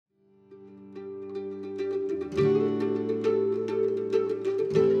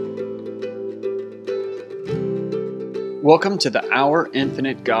Welcome to the Our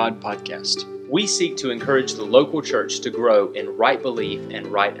Infinite God podcast. We seek to encourage the local church to grow in right belief and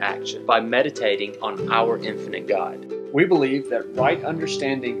right action by meditating on our infinite God. We believe that right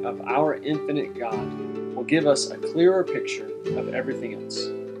understanding of our infinite God will give us a clearer picture of everything else.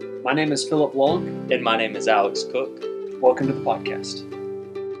 My name is Philip Long. And my name is Alex Cook. Welcome to the podcast.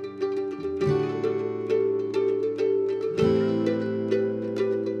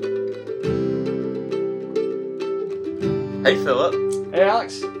 Hey Philip. Hey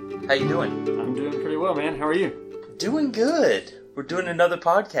Alex. How you doing? I'm doing pretty well, man. How are you? Doing good. We're doing another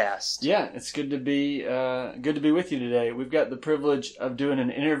podcast. Yeah, it's good to be with you today. We've got the privilege of doing an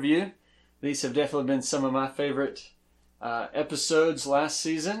interview. These have definitely been some of my favorite episodes last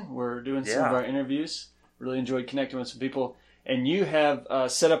season. We're doing some of our interviews. Really enjoyed connecting with some people, and you have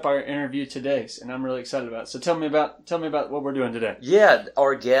set up our interview today, and I'm really excited about it. So tell me about what we're doing today. Yeah,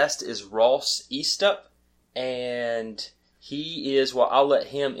 our guest is Ross Eastup, and he is, well, I'll let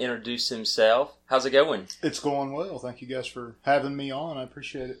him introduce himself. How's it going? It's going well. Thank you guys for having me on. I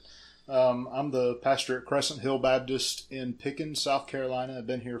appreciate it. I'm the pastor at Crescent Hill Baptist in Pickens, South Carolina. I've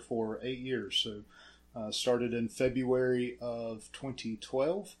been here for 8 years. So started in February of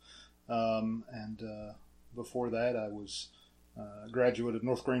 2012. And before that, I was a graduate of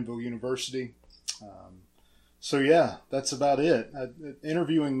North Greenville University. So yeah, that's about it.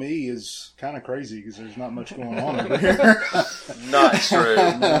 Interviewing me is kind of crazy because there's not much going on over here. Not true.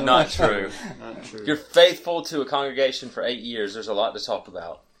 Not true. You're faithful to a congregation for 8 years. There's a lot to talk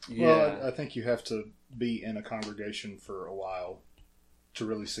about. Yeah. Well, I think you have to be in a congregation for a while to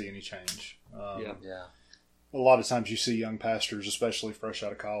really see any change. Yeah. A lot of times you see young pastors, especially fresh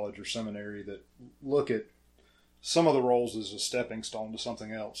out of college or seminary, that look at some of the roles as a stepping stone to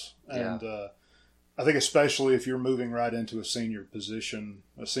something else. And I think especially if you're moving right into a senior position,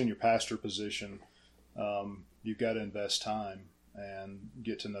 a senior pastor position, you've got to invest time and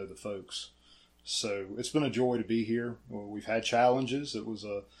get to know the folks. So it's been a joy to be here. We've had challenges. It was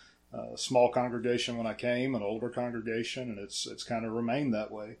a small congregation when I came, an older congregation, and it's kind of remained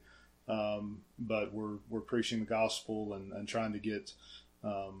that way. But we're preaching the gospel and trying to get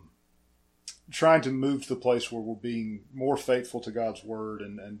trying to move to the place where we're being more faithful to God's word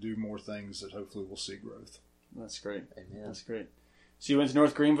and do more things that hopefully will see growth. That's great. Amen. That's great. So you went to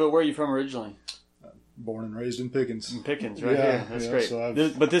North Greenville. Where are you from originally? Born and raised in Pickens. In Pickens, right here. That's great.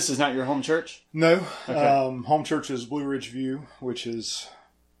 So but this is not your home church? No. Okay. Home church is Blue Ridge View, which is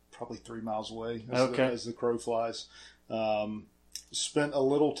probably 3 miles away as the crow flies. Spent a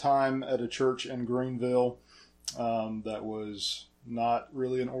little time at a church in Greenville that was not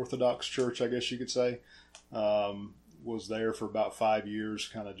really an Orthodox church, I guess you could say. Was there for about 5 years,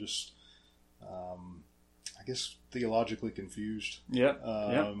 kind of just, I guess, theologically confused. Yep.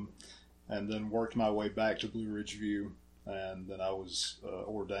 And then worked my way back to Blue Ridge View, and then I was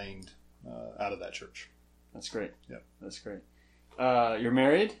ordained out of that church. That's great. Yep. That's great. You're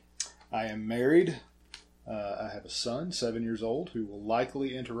married? I am married. I have a son, 7 years old, who will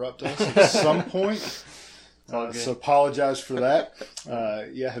likely interrupt us at some point. So apologize for that.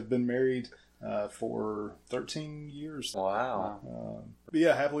 Have been married for 13 years. Wow. But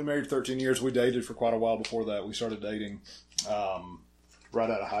happily married 13 years. We dated for quite a while before that. We started dating right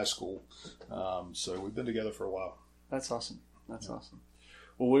out of high school. So we've been together for a while. That's awesome. That's awesome.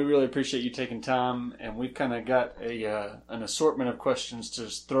 Well, we really appreciate you taking time, and we've kind of got an assortment of questions to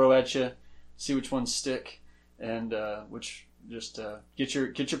just throw at you, see which ones stick, and which just get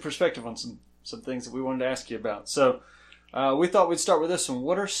your perspective on some things that we wanted to ask you about. So we thought we'd start with this one.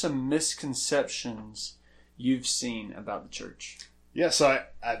 What are some misconceptions you've seen about the church? Yeah, so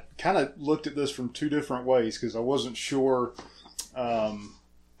I kind of looked at this from two different ways because I wasn't sure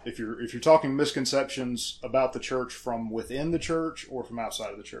if you're talking misconceptions about the church from within the church or from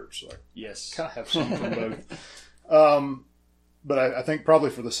outside of the church. So yes, kind of have some from both. But I think probably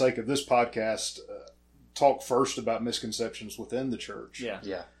for the sake of this podcast, talk first about misconceptions within the church.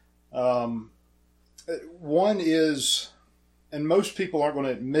 Yeah. One is, and most people aren't going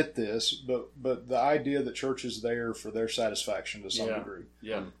to admit this, but the idea that church is there for their satisfaction to some degree.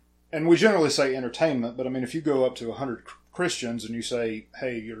 Yeah. And we generally say entertainment, but I mean, if you go up to 100 Christians and you say,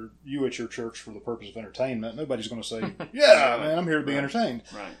 "Hey, you at your church for the purpose of entertainment," nobody's going to say, "Yeah, man, I'm here to be entertained."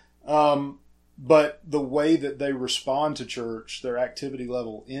 Right. But the way that they respond to church, their activity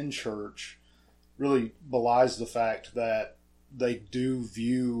level in church, really belies the fact that they do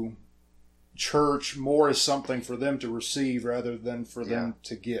view church more as something for them to receive rather than for them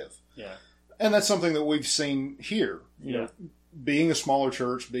to give. Yeah. And that's something that we've seen here. You know, being a smaller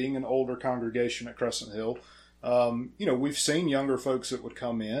church, being an older congregation at Crescent Hill, we've seen younger folks that would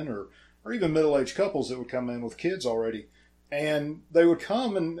come in or even middle-aged couples that would come in with kids already And they would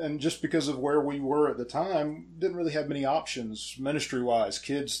come, and just because of where we were at the time, didn't really have many options ministry-wise,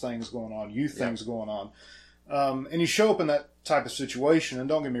 kids things going on, youth things going on. And you show up in that type of situation, and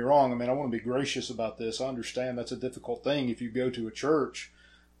don't get me wrong, I mean, I want to be gracious about this. I understand that's a difficult thing if you go to a church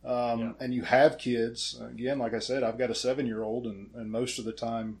and you have kids. Again, like I said, I've got a 7-year-old, and most of the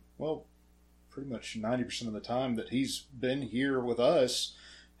time, well, pretty much 90% of the time that he's been here with us,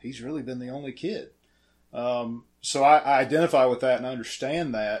 he's really been the only kid. So I identify with that and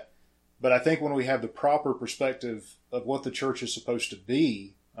understand that, but I think when we have the proper perspective of what the church is supposed to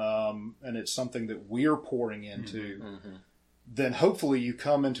be, and it's something that we're pouring into, then hopefully you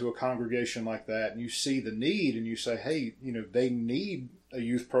come into a congregation like that and you see the need and you say, hey, they need a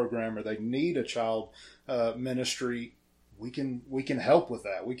youth program or they need a child ministry. We can help with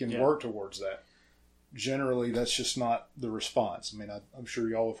that. We can work towards that. Generally, that's just not the response. I mean, I'm sure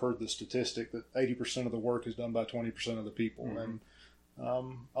y'all have heard the statistic that 80% of the work is done by 20% of the people. And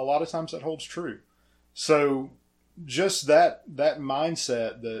a lot of times that holds true. So just that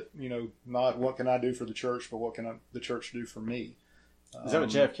mindset that, not what can I do for the church, but what can the church do for me. Is that what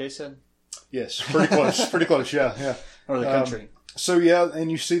JFK said? Yes, pretty close. Pretty close, yeah. Or the country. So, and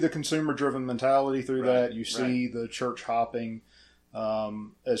you see the consumer-driven mentality through that. You see the church hopping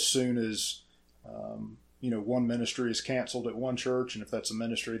as soon as... one ministry is canceled at one church, and if that's a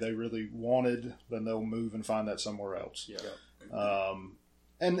ministry they really wanted, then they'll move and find that somewhere else.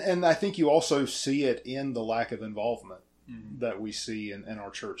 And I think you also see it in the lack of involvement that we see in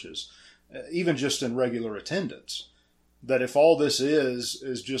our churches, even just in regular attendance. That if all this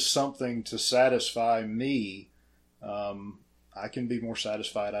is just something to satisfy me, I can be more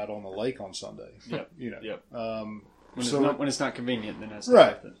satisfied out on the lake on Sunday. When it's not convenient, then that's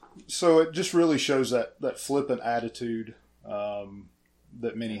right. So it just really shows that flippant attitude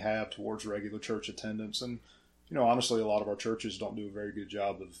that many have towards regular church attendance. And, honestly, a lot of our churches don't do a very good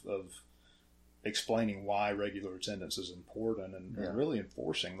job of explaining why regular attendance is important and really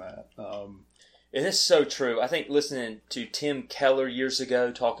enforcing that. It is so true. I think listening to Tim Keller years ago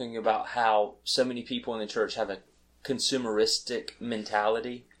talking about how so many people in the church have a consumeristic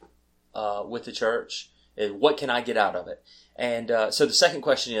mentality with the church. What can I get out of it? And so the second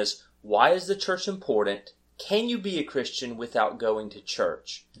question is, why is the church important? Can you be a Christian without going to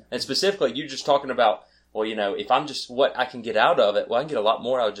church? And specifically, you're just talking about, well, if I'm just what I can get out of it, well, I can get a lot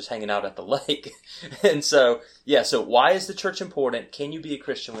more out of just hanging out at the lake. And so, so why is the church important? Can you be a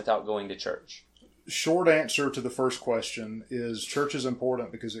Christian without going to church? Short answer to the first question is church is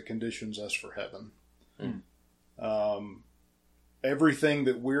important because it conditions us for heaven. Everything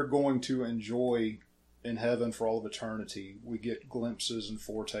that we're going to enjoy in heaven for all of eternity, we get glimpses and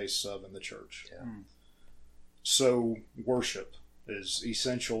foretastes of in the church. So worship is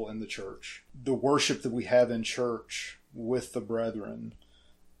essential in the church. The worship that we have in church with the brethren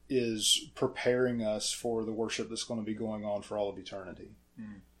is preparing us for the worship that's going to be going on for all of eternity.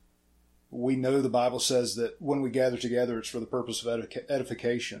 We know the Bible says that when we gather together, it's for the purpose of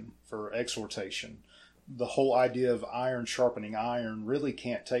edification, for exhortation. The whole idea of iron sharpening iron really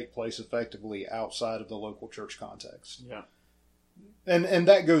can't take place effectively outside of the local church context. And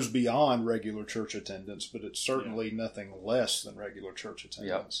that goes beyond regular church attendance, but it's certainly nothing less than regular church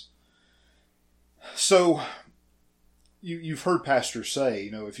attendance. So you've heard pastors say,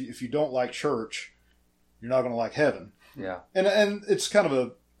 if you don't like church, you're not going to like heaven. And it's kind of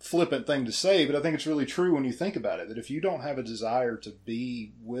a flippant thing to say, but I think it's really true when you think about it, that if you don't have a desire to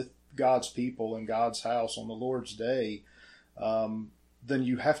be with God's people in God's house on the Lord's day, then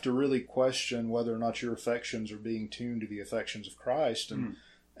you have to really question whether or not your affections are being tuned to the affections of Christ,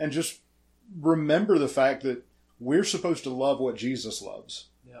 and just remember the fact that we're supposed to love what Jesus loves,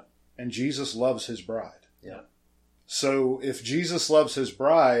 and Jesus loves His bride. So if Jesus loves His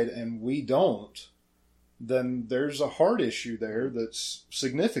bride and we don't, then there's a heart issue there that's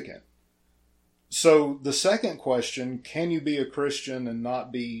significant. So the second question, can you be a Christian and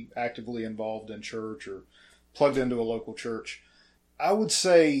not be actively involved in church or plugged into a local church? I would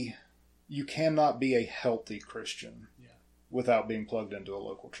say you cannot be a healthy Christian without being plugged into a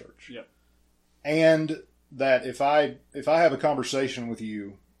local church. And that if I have a conversation with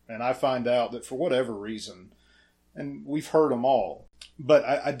you and I find out that for whatever reason, and we've heard them all, but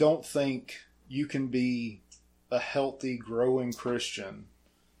I don't think you can be a healthy, growing Christian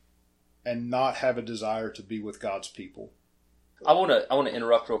and not have a desire to be with God's people. I want to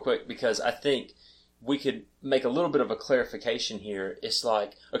interrupt real quick because I think we could make a little bit of a clarification here. It's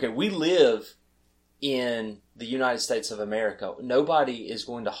like, okay, we live in the United States of America. Nobody is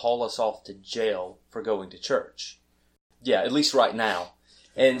going to haul us off to jail for going to church. Yeah, at least right now.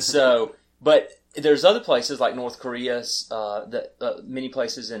 And so, but there's other places like North Korea, many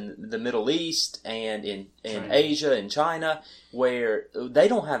places in the Middle East and in Asia and China where they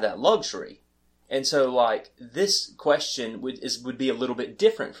don't have that luxury. And so, like, this question would be a little bit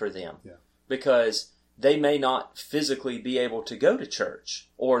different for them because they may not physically be able to go to church,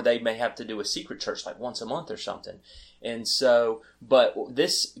 or they may have to do a secret church like once a month or something. And so, but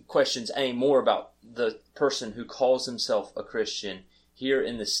this question's aimed more about the person who calls himself a Christian here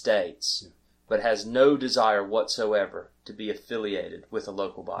in the States, but has no desire whatsoever to be affiliated with a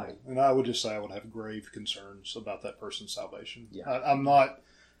local body. And I would just say I would have grave concerns about that person's salvation. Yeah. I'm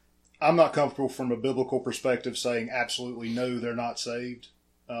not comfortable from a biblical perspective saying absolutely no, they're not saved,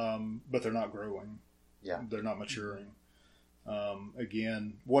 but they're not growing. Yeah. They're not maturing.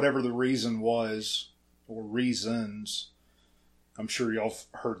 Again, whatever the reason was or reasons, I'm sure y'all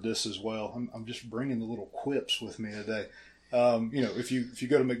have heard this as well. I'm just bringing the little quips with me today. If you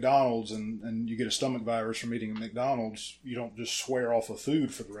go to McDonald's and you get a stomach virus from eating at McDonald's, you don't just swear off of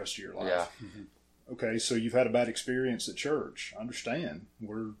food for the rest of your life. Yeah. Mm-hmm. Okay, so you've had a bad experience at church. I understand.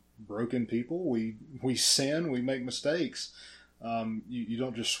 We're broken people. We sin. We make mistakes. You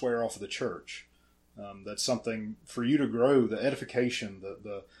don't just swear off of the church. That's something for you to grow. The edification,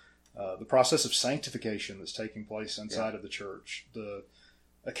 the process of sanctification that's taking place inside of the church, the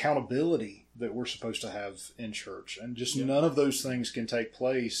accountability that we're supposed to have in church, and just none of those things can take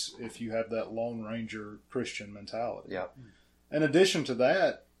place if you have that Lone Ranger Christian mentality. Yeah. In addition to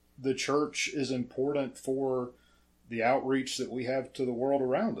that, the church is important for the outreach that we have to the world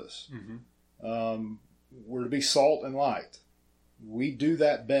around us. Mm-hmm. We're to be salt and light. We do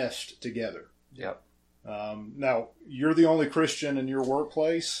that best together. Yep. Now, you're the only Christian in your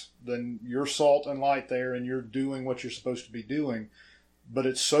workplace, then you're salt and light there, and you're doing what you're supposed to be doing. But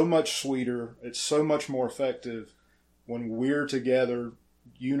it's so much sweeter, it's so much more effective when we're together,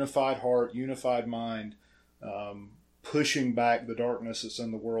 unified heart, unified mind, pushing back the darkness that's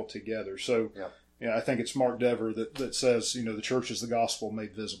in the world together. So, I think it's Mark Dever that says, the church is the gospel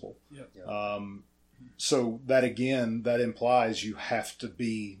made visible. So that, again, that implies you have to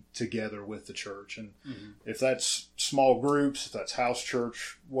be together with the church. And if that's small groups, if that's house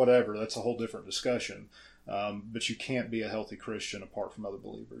church, whatever, that's a whole different discussion. But you can't be a healthy Christian apart from other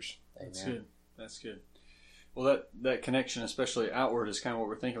believers. Amen. That's good. Well, that connection, especially outward, is kind of what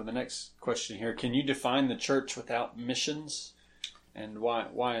we're thinking of. The next question here: can you define the church without missions? And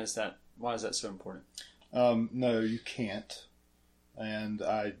why is that? Why is that so important? No, you can't. And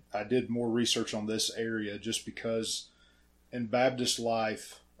I did more research on this area just because in Baptist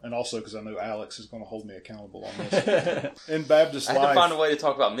life, and also because I know Alex is going to hold me accountable on this. In Baptist life, I had to find a way to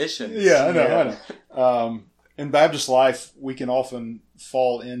talk about missions. Yeah, I know. In Baptist life, we can often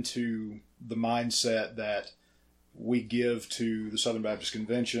fall into the mindset that we give to the Southern Baptist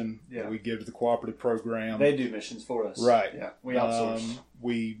Convention, that we give to the cooperative program. They do missions for us. Right. Yeah, we outsource.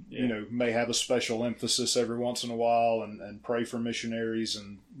 We may have a special emphasis every once in a while and pray for missionaries,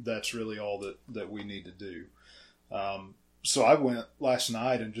 and that's really all that we need to do. So I went last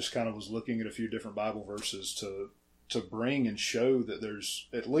night and just kind of was looking at a few different Bible verses to bring and show that there's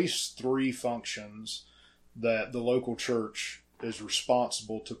at least 3 functions that the local church is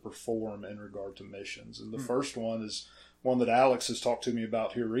responsible to perform in regard to missions. And the first one is one that Alex has talked to me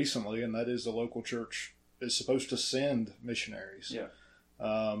about here recently, and that is the local church is supposed to send missionaries. Yeah.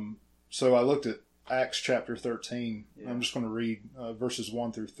 So I looked at Acts chapter 13. Yeah. I'm just going to read verses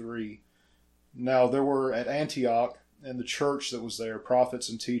 1 through 3. Now there were at Antioch in the church that was there prophets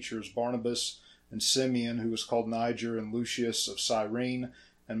and teachers, Barnabas and Simeon, who was called Niger, and Lucius of Cyrene,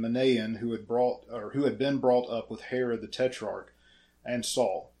 and Manaen, who had been brought up with Herod the Tetrarch, and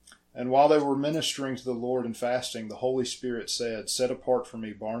Saul. And while they were ministering to the Lord and fasting, the Holy Spirit said, "Set apart for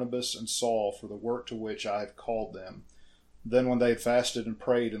me Barnabas and Saul for the work to which I have called them." Then when they had fasted and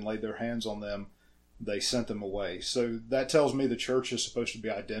prayed and laid their hands on them, they sent them away. So that tells me the church is supposed to be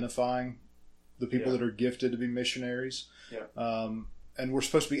identifying the people that are gifted to be missionaries. Yeah. And we're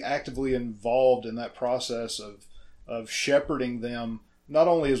supposed to be actively involved in that process of shepherding them, not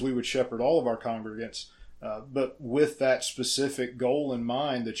only as we would shepherd all of our congregants, but with that specific goal in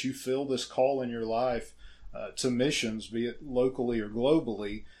mind that you feel this call in your life to missions, be it locally or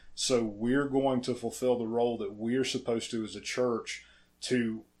globally. So we're going to fulfill the role that we're supposed to as a church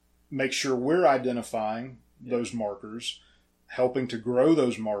to make sure we're identifying those markers, helping to grow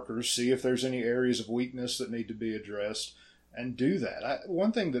those markers, see if there's any areas of weakness that need to be addressed, and do that.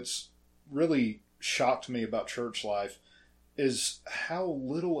 One thing that's really shocked me about church life is how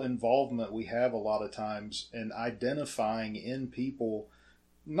little involvement we have a lot of times in identifying in people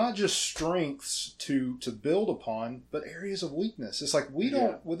not just strengths to build upon, but areas of weakness. It's like we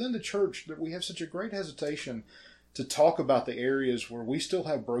don't, within the church, that we have such a great hesitation to talk about the areas where we still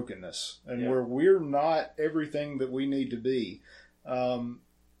have brokenness and where we're not everything that we need to be.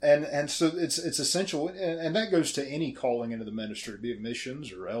 And so it's essential, and that goes to any calling into the ministry, be it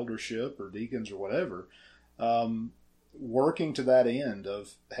missions or eldership or deacons or whatever. Working to that end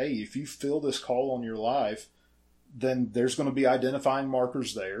of, hey, if you feel this call on your life, then there's going to be identifying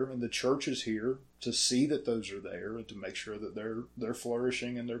markers there, and the church is here to see that those are there and to make sure that they're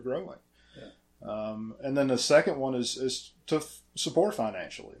flourishing and they're growing. Yeah. And then the second one is to support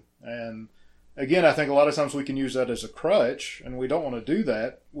financially. And again, I think a lot of times we can use that as a crutch, and we don't want to do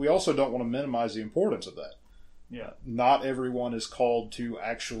that. We also don't want to minimize the importance of that. Yeah. Not everyone is called to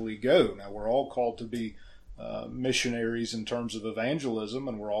actually go. Now, we're all called to be missionaries in terms of evangelism,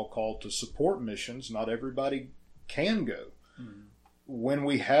 and we're all called to support missions. Not everybody can go. Mm-hmm. When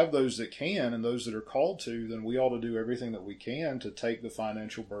we have those that can and those that are called to, then we ought to do everything that we can to take the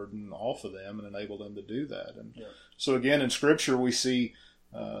financial burden off of them and enable them to do that. And so again, in Scripture, we see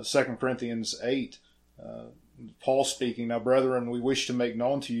 2 Corinthians 8, Paul speaking, "Now, brethren, we wish to make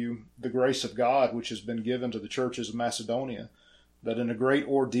known to you the grace of God which has been given to the churches of Macedonia, that in a great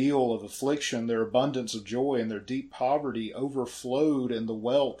ordeal of affliction their abundance of joy and their deep poverty overflowed in the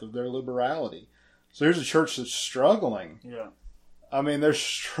wealth of their liberality." So here's a church that's struggling. Yeah. I mean, they're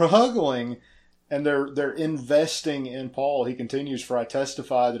struggling, and they're investing in Paul. He continues, "For I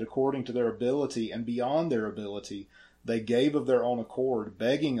testify that according to their ability and beyond their ability, they gave of their own accord,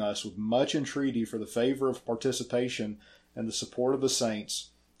 begging us with much entreaty for the favor of participation and the support of the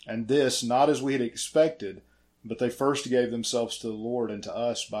saints. And this, not as we had expected, but they first gave themselves to the Lord and to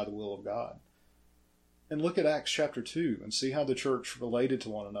us by the will of God." And look at Acts chapter 2 and see how the church related to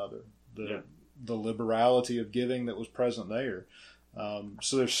one another. The liberality of giving that was present there.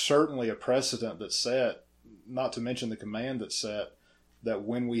 So there's certainly a precedent that's set, not to mention the command that's set, that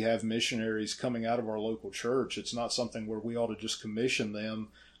when we have missionaries coming out of our local church, it's not something where we ought to just commission them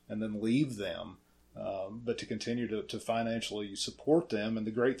and then leave them, but to continue to financially support them. And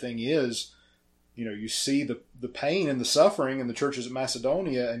the great thing is, you see the pain and the suffering in the churches of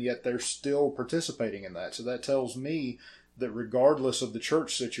Macedonia, and yet they're still participating in that. So that tells me that regardless of the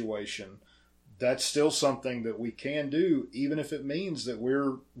church situation, that's still something that we can do, even if it means that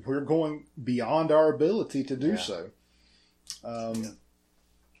we're going beyond our ability to do so.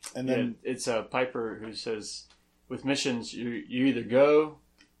 And then it's Piper who says, with missions, you either go,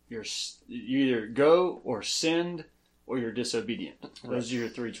 you either go or send, or you're disobedient. Those are your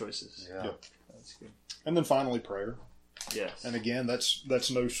three choices. Yeah. That's good. And then finally, prayer. Yes. And again,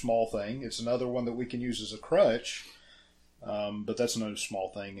 that's no small thing. It's another one that we can use as a crutch. But that's no small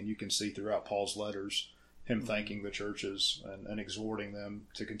thing, and you can see throughout Paul's letters him thanking the churches and exhorting them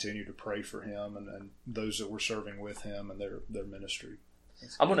to continue to pray for him and those that were serving with him and their ministry.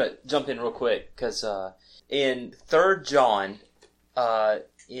 I'm going to jump in real quick because in 3 John,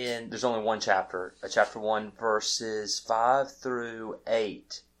 there's only one chapter, chapter 1, verses 5 through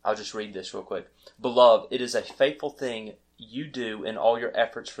 8. I'll just read this real quick. "Beloved, it is a faithful thing you do in all your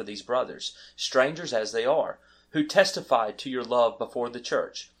efforts for these brothers, strangers as they are, who testified to your love before the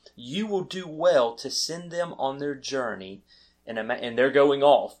church. You will do well to send them on their journey," and they're going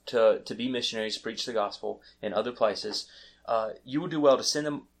off to be missionaries, preach the gospel in other places. "You will do well to send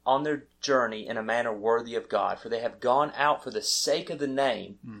them on their journey in a manner worthy of God, for they have gone out for the sake of the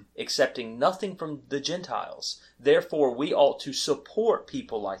name, accepting nothing from the Gentiles. Therefore, we ought to support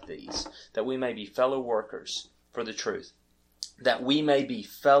people like these, that we may be fellow workers for the truth." That we may be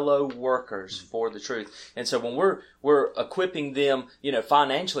fellow workers for the truth. And so when we're equipping them,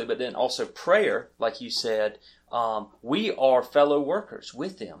 financially, but then also prayer, like you said, we are fellow workers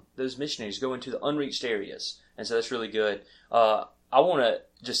with them. Those missionaries go into the unreached areas. And so that's really good. I want to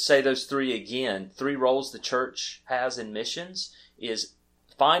just say those three again. 3 roles the church has in missions is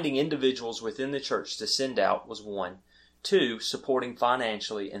finding individuals within the church to send out was 1. 2, supporting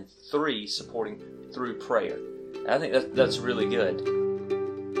financially. And 3, supporting through prayer. I think that's really good.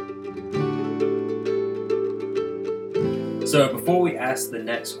 So before we ask the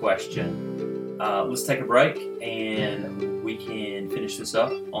next question, let's take a break and we can finish this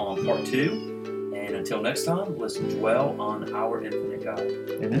up on part 2. And until next time, let's dwell on our infinite God.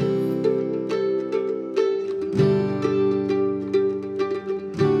 Amen.